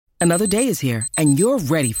Another day is here, and you're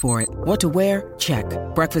ready for it. What to wear? Check.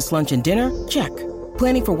 Breakfast, lunch, and dinner? Check.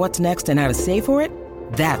 Planning for what's next and how to save for it?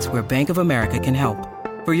 That's where Bank of America can help.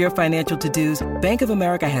 For your financial to-dos, Bank of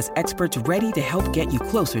America has experts ready to help get you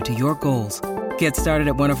closer to your goals. Get started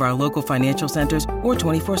at one of our local financial centers or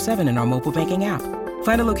 24/7 in our mobile banking app.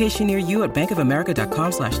 Find a location near you at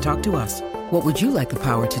bankofamerica.com/talktous. What would you like the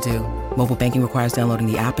power to do? Mobile banking requires downloading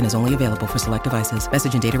the app and is only available for select devices.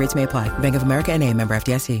 Message and data rates may apply. Bank of America N.A., member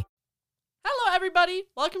FDIC. Hello, everybody.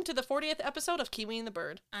 Welcome to the 40th episode of Kiwi and the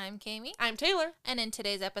Bird. I'm Kami. I'm Taylor. And in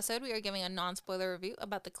today's episode, we are giving a non-spoiler review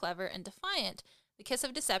about The Clever and Defiant, The Kiss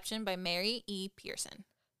of Deception by Mary E. Pearson.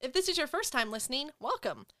 If this is your first time listening,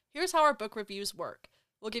 welcome. Here's how our book reviews work.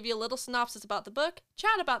 We'll give you a little synopsis about the book,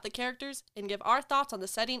 chat about the characters, and give our thoughts on the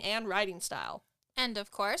setting and writing style. And of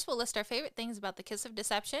course, we'll list our favorite things about The Kiss of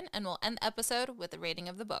Deception, and we'll end the episode with a rating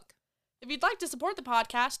of the book. If you'd like to support the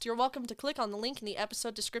podcast, you're welcome to click on the link in the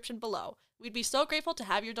episode description below. We'd be so grateful to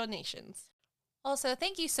have your donations. Also,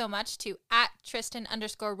 thank you so much to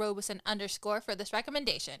 @Tristan_Robeson_ for this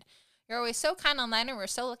recommendation. You're always so kind online, and we're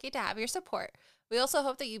so lucky to have your support. We also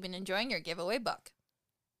hope that you've been enjoying your giveaway book.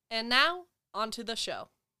 And now, on to the show.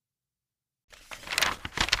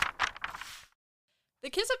 The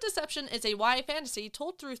Kiss of Deception is a YA fantasy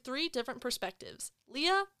told through 3 different perspectives,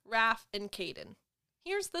 Leah, Raph, and Caden.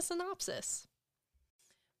 Here's the synopsis.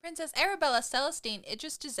 Princess Arabella Celestine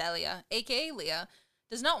Idris Gizelia, aka Leah,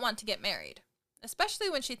 does not want to get married, especially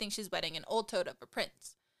when she thinks she's wedding an old toad of a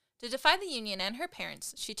prince. To defy the union and her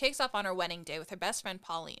parents, she takes off on her wedding day with her best friend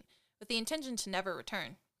Pauline, with the intention to never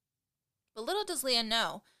return. But little does Leah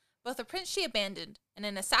know, both a prince she abandoned and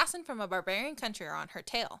an assassin from a barbarian country are on her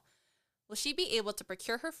tail. Will she be able to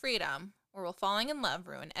procure her freedom, or will falling in love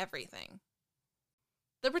ruin everything?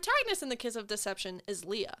 The protagonist in The Kiss of Deception is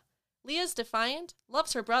Leah. Leah is defiant,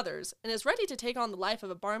 loves her brothers, and is ready to take on the life of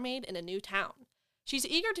a barmaid in a new town. She's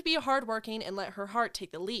eager to be hardworking and let her heart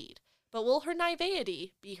take the lead, but will her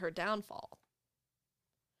naivety be her downfall?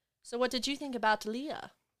 So what did you think about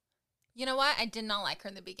Leah? You know what? I did not like her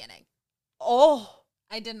in the beginning. Oh!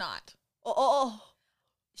 I did not. Oh!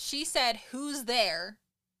 She said, "Who's there?"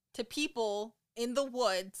 to people in the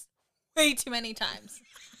woods way too many times.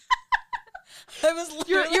 I was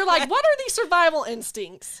literally You're like, what are these survival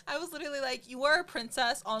instincts? I was literally like, you are a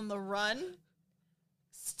princess on the run.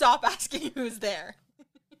 Stop asking who's there.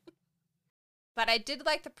 But I did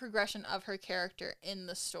like the progression of her character in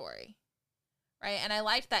the story, right? And I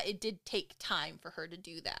liked that it did take time for her to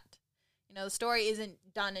do that. You know, the story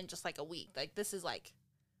isn't done in just like a week. Like, this is like,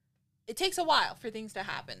 it takes a while for things to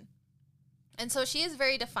happen. And so she is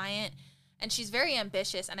very defiant, and she's very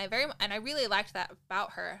ambitious, and I really liked that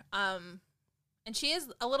about her. And she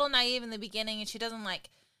is a little naive in the beginning, and she doesn't like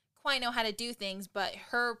quite know how to do things, but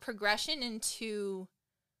her progression into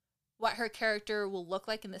what her character will look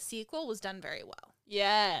like in the sequel was done very well.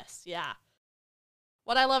 Yes, yeah.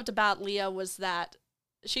 What I loved about Leah was that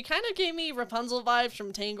she kind of gave me Rapunzel vibes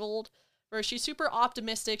from Tangled, where she's super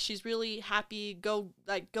optimistic, she's really happy, go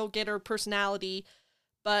get her personality,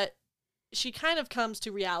 but she kind of comes to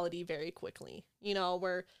reality very quickly, you know,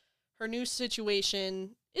 where her new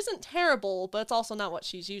situation isn't terrible, but it's also not what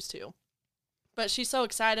she's used to. But she's so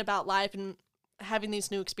excited about life and having these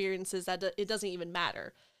new experiences that it doesn't even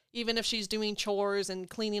matter. Even if she's doing chores and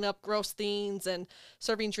cleaning up gross things and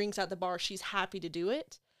serving drinks at the bar, she's happy to do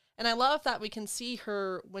it. And I love that we can see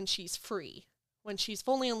her when she's free, when she's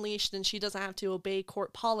fully unleashed and she doesn't have to obey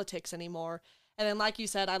court politics anymore. And then, like you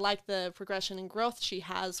said, I like the progression and growth she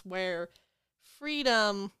has where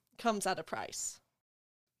freedom comes at a price.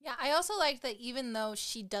 Yeah, I also like that even though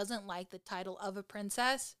she doesn't like the title of a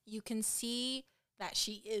princess, you can see that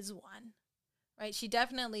she is one, right? She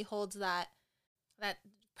definitely holds that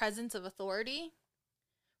presence of authority,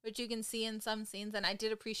 which you can see in some scenes. And I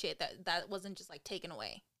did appreciate that wasn't just like taken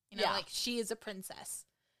away. You know, like she is a princess,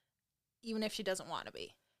 even if she doesn't want to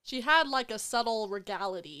be. She had like a subtle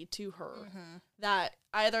regality to her that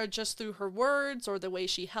either just through her words or the way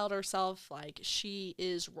she held herself, like she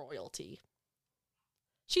is royalty.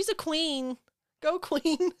 She's a queen. Go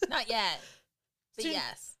queen. Not yet, but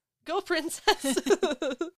yes. Go princess.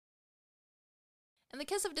 In The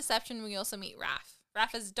Kiss of Deception, we also meet Raph.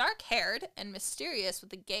 Raph is dark-haired and mysterious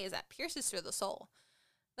with a gaze that pierces through the soul.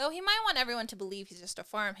 Though he might want everyone to believe he's just a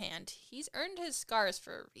farmhand, he's earned his scars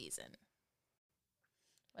for a reason.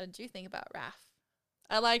 What did you think about Raph?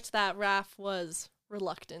 I liked that Raph was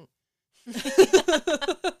reluctant.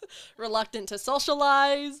 Reluctant to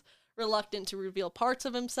socialize, reluctant to reveal parts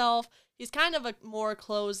of himself. He's kind of a more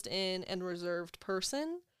closed-in and reserved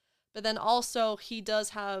person. But then also he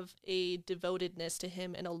does have a devotedness to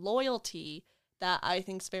him and a loyalty that I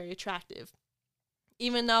think is very attractive.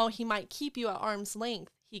 Even though he might keep you at arm's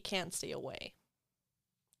length, he can't stay away.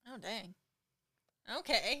 Oh, dang.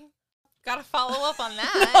 Okay. Gotta follow up on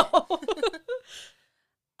that. No.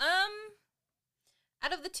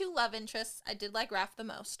 Out of the two love interests, I did like Raph the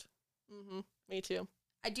most. Me too.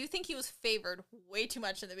 I do think he was favored way too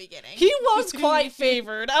much in the beginning. He was quite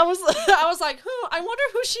favored. I was like, I wonder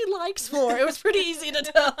who she likes more. It was pretty easy to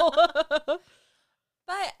tell.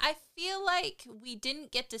 But I feel like we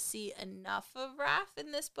didn't get to see enough of Raph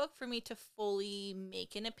in this book for me to fully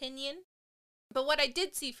make an opinion. But what I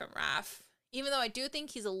did see from Raph, even though I do think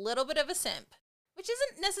he's a little bit of a simp, which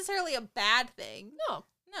isn't necessarily a bad thing.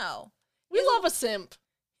 No. We love a simp.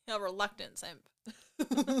 A reluctant simp.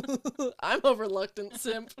 I'm a reluctant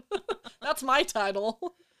simp. That's my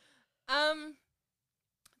title.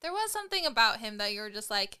 There was something about him that you were just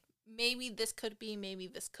like, maybe this could be, maybe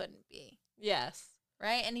this couldn't be. Yes.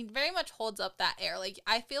 Right? And he very much holds up that air. Like,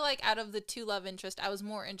 I feel like out of the two love interests, I was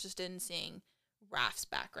more interested in seeing Raph's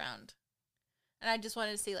background. And I just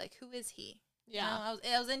wanted to see, like, who is he? Yeah. You know,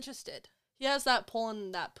 I was interested. He has that pull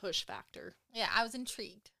and that push factor. Yeah, I was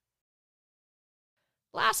intrigued.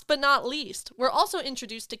 Last but not least, we're also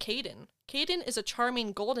introduced to Caden. Caden is a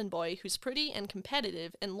charming golden boy who's pretty and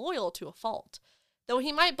competitive and loyal to a fault. Though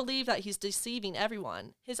he might believe that he's deceiving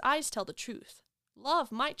everyone, his eyes tell the truth.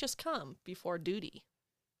 Love might just come before duty.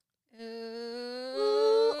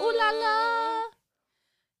 Ooh la la.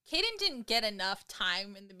 Caden didn't get enough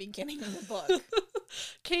time in the beginning of the book.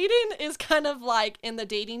 Caden is kind of like in the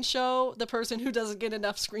dating show, the person who doesn't get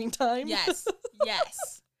enough screen time. Yes.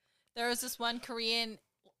 There was this one Korean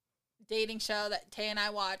dating show that Tay and I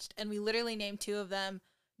watched, and we literally named two of them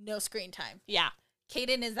no screen time. Yeah.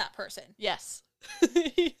 Caden is that person. Yes.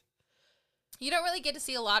 You don't really get to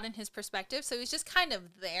see a lot in his perspective, so he's just kind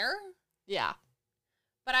of there. Yeah.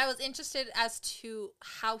 But I was interested as to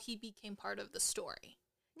how he became part of the story.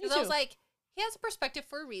 Me Because I was too. like, he has a perspective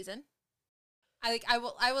for a reason. I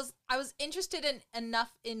was interested in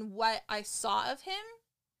enough in what I saw of him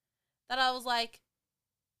that I was like,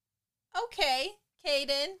 okay,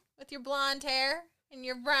 Caden, with your blonde hair and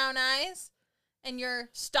your brown eyes and your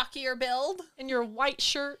stockier build And your white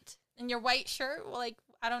shirt. and your white shirt. Well, like,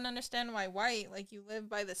 I don't understand why white. Like, you live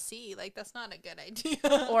by the sea. Like, that's not a good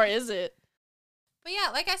idea. Or is it? But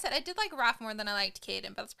yeah, like I said, I did like Raph more than I liked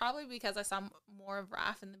Caden, but it's probably because I saw more of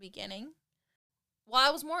Raph in the beginning. While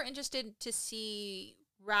I was more interested to see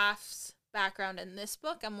Raph's background in this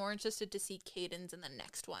book, I'm more interested to see Caden's in the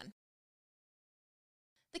next one.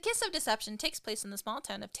 The Kiss of Deception takes place in the small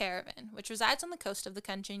town of Teravan, which resides on the coast of the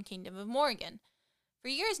country and kingdom of Morrigan. For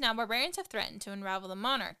years now, barbarians have threatened to unravel the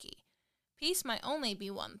monarchy. Peace might only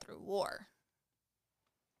be won through war.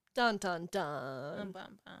 Dun dun dun. Bum,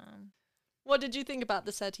 bum, bum. What did you think about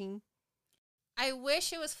the setting? I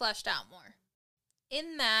wish it was fleshed out more.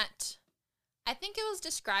 In that, I think it was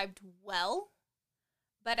described well,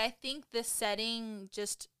 but I think the setting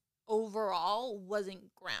just overall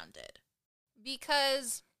wasn't grounded.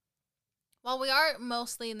 Because while we are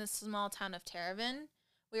mostly in the small town of Teravan,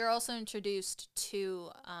 we are also introduced to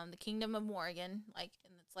the kingdom of Morrigan, and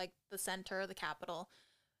it's like the center, the capital.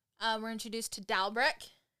 We're introduced to Dalbrek,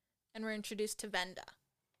 and we're introduced to Venda.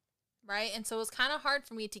 Right? And so it was kind of hard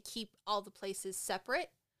for me to keep all the places separate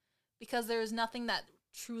because there was nothing that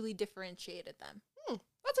truly differentiated them.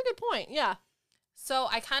 That's a good point. Yeah. So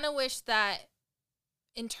I kind of wish that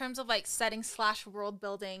in terms of like setting / world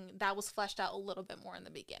building, that was fleshed out a little bit more in the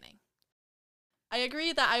beginning. I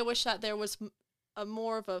agree that I wish that there was a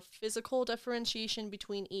more of a physical differentiation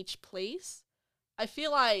between each place. I feel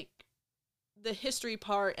like the history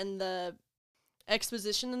part and the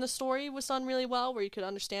exposition in the story was done really well, where you could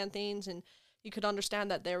understand things and you could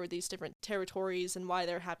understand that there were these different territories and why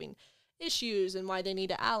they're having issues and why they need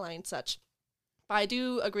to ally and such. But I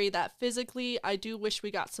do agree that physically, I do wish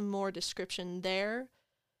we got some more description there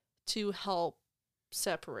to help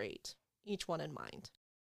separate each one in mind.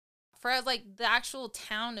 For like the actual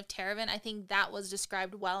town of Teravan, I think that was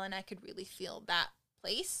described well and I could really feel that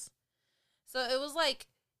place. So it was like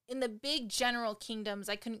in the big general kingdoms,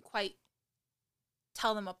 I couldn't quite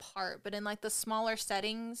tell them apart, but in like the smaller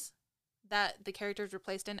settings that the characters were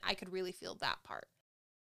placed in, I could really feel that part.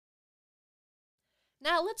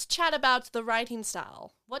 Now let's chat about the writing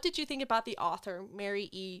style. What did you think about the author, Mary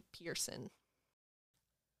E. Pearson?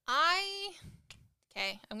 I'm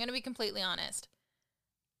going to be completely honest.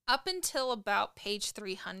 Up until about page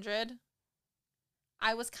 300,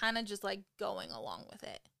 I was kind of just like going along with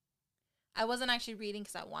it. I wasn't actually reading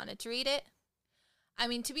because I wanted to read it. I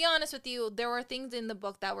mean, to be honest with you, there were things in the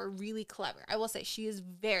book that were really clever. I will say she is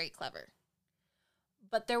very clever.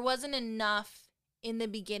 But there wasn't enough in the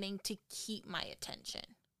beginning to keep my attention.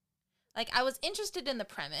 Like, I was interested in the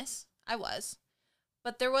premise. I was.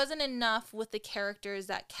 But there wasn't enough with the characters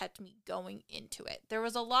that kept me going into it. There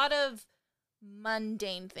was a lot of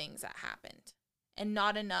mundane things that happened and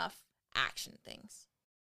not enough action things.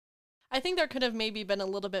 I think there could have maybe been a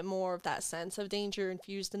little bit more of that sense of danger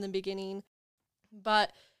infused in the beginning.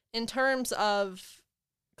 But in terms of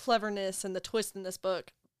cleverness and the twist in this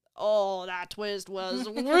book, oh, that twist was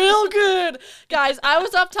real good. Guys, I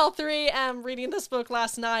was up till 3 a.m. reading this book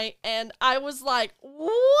last night, and I was like,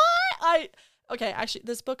 what? Okay, actually,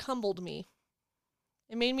 this book humbled me.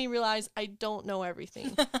 It made me realize I don't know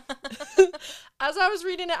everything. As I was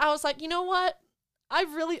reading it, I was like, you know what?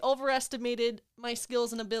 I've really overestimated my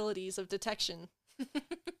skills and abilities of detection.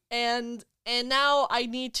 and now I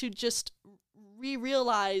need to just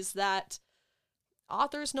realize that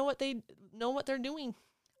authors know what they're doing.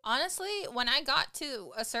 Honestly, when I got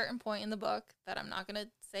to a certain point in the book that I'm not going to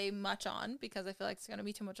say much on because I feel like it's going to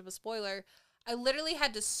be too much of a spoiler, I literally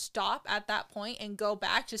had to stop at that point and go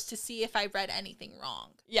back just to see if I read anything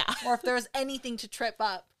wrong. Yeah. Or if there was anything to trip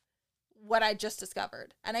up what I just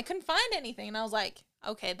discovered. And I couldn't find anything. And I was like,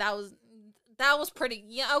 okay, that was pretty,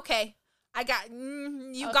 yeah, okay. I got,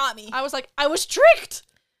 you got me. I was like, I was tricked.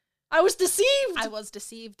 I was deceived. I was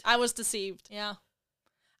deceived. I was deceived. Yeah.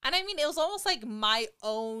 And I mean, it was almost like my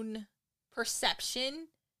own perception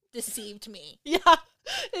deceived me. Yeah.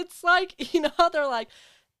 It's like, you know how they're like,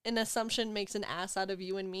 an assumption makes an ass out of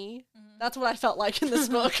you and me. Mm-hmm. That's what I felt like in this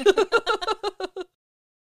book.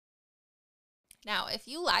 Now, if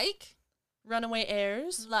you like runaway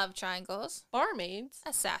heirs, love triangles, barmaids,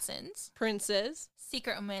 assassins, princes,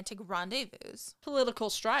 secret romantic rendezvous, political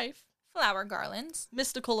strife, flower garlands,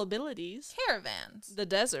 mystical abilities, caravans, the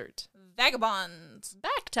desert, vagabonds,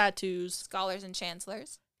 back tattoos, scholars and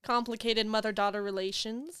chancellors, complicated mother-daughter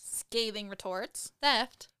relations, scathing retorts,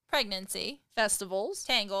 theft, pregnancy, festivals,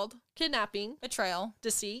 tangled, kidnapping, betrayal,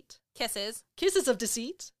 deceit, kisses of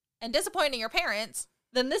deceit, and disappointing your parents,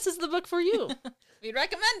 then this is the book for you. We'd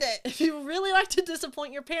recommend it. If you really like to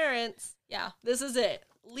disappoint your parents, yeah, this is it.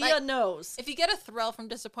 Leah knows. If you get a thrill from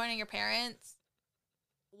disappointing your parents,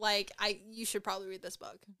 you should probably read this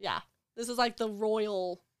book. Yeah. This is like the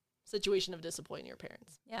royal situation of disappointing your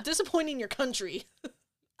parents. Yeah. Disappointing your country.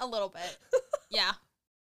 A little bit. Yeah.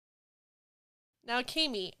 Now,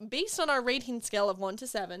 Kami, based on our rating scale of 1 to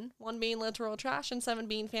 7, 1 being literal trash and 7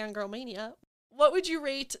 being fangirl mania, what would you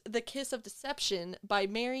rate The Kiss of Deception by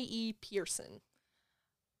Mary E. Pearson?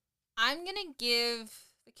 I'm going to give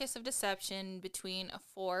The Kiss of Deception between a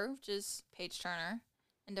 4, which is page turner,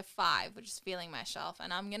 and a 5, which is feeling myself.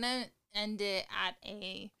 And I'm going to end it at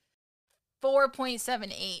a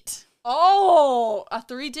 4.78. Oh, a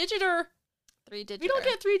 3-digiter. 3-digiter. We don't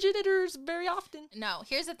get 3-digiters very often. No,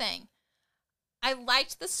 here's the thing. I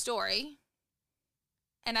liked the story,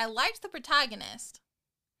 and I liked the protagonist,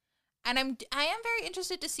 and I am very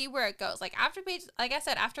interested to see where it goes. Like after page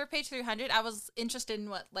 300, I was interested in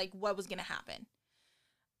what was gonna happen.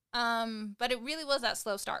 But it really was that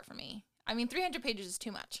slow start for me. I mean, 300 pages is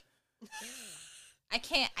too much. I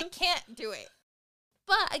can't do it.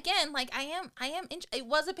 But again, it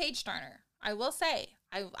was a page turner. I will say,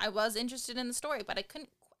 I was interested in the story, but I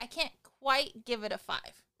can't quite give it a 5.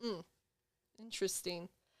 Interesting.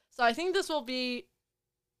 So I think this will be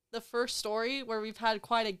the first story where we've had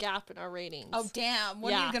quite a gap in our ratings. Oh, damn.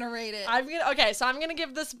 What are you going to rate it? I'm going to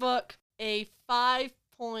give this book a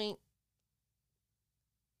 5.56.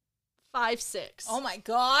 Oh my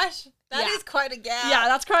gosh. That is quite a gap. Yeah,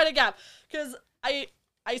 that's quite a gap. Because I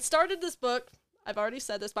started this book, I've already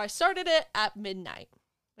said this, but I started it at midnight.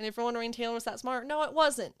 And if you're wondering, Taylor, was that smart? No, it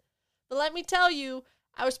wasn't. But let me tell you,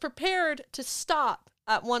 I was prepared to stop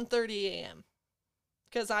at 1:30 a.m.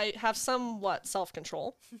 because I have somewhat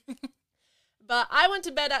self-control. But I went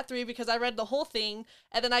to bed at 3 because I read the whole thing,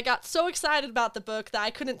 and then I got so excited about the book that I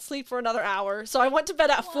couldn't sleep for another hour, so I went to bed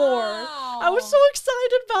at 4. I was so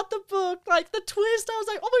excited about the book, like the twist. I was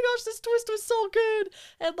like, oh my gosh, this twist was so good,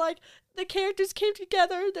 and like the characters came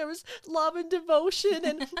together. There was love and devotion,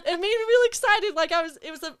 and it made me really excited. Like I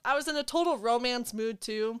was in a total romance mood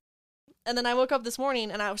too. And then I woke up this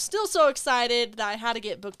morning and I was still so excited that I had to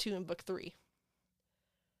get book 2 and book 3.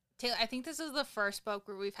 Taylor, I think this is the first book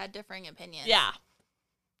where we've had differing opinions. Yeah.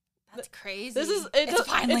 That's crazy. It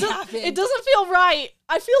finally happened. It doesn't feel right.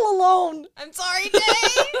 I feel alone. I'm sorry,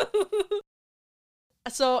 Jay.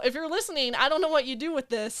 So if you're listening, I don't know what you do with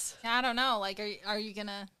this. I don't know. Like, are you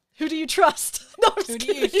gonna... Who do you trust? No, I'm Who just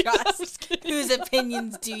do you kidding. trust? Whose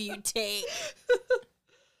opinions do you take?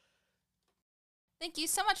 Thank you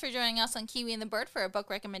so much for joining us on Kiwi and the Bird for a book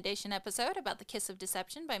recommendation episode about The Kiss of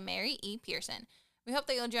Deception by Mary E. Pearson. We hope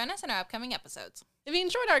that you'll join us in our upcoming episodes. If you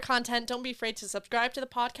enjoyed our content, don't be afraid to subscribe to the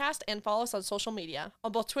podcast and follow us on social media.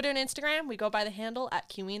 On both Twitter and Instagram, we go by the handle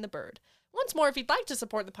 @QueenTheBird. Once more, if you'd like to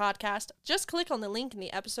support the podcast, just click on the link in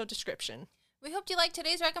the episode description. We hope you liked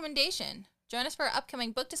today's recommendation. Join us for our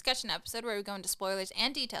upcoming book discussion episode where we go into spoilers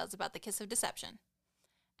and details about The Kiss of Deception.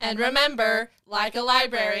 And remember, like a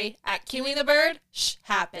library, at Kiwi the Bird, shh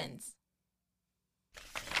happens.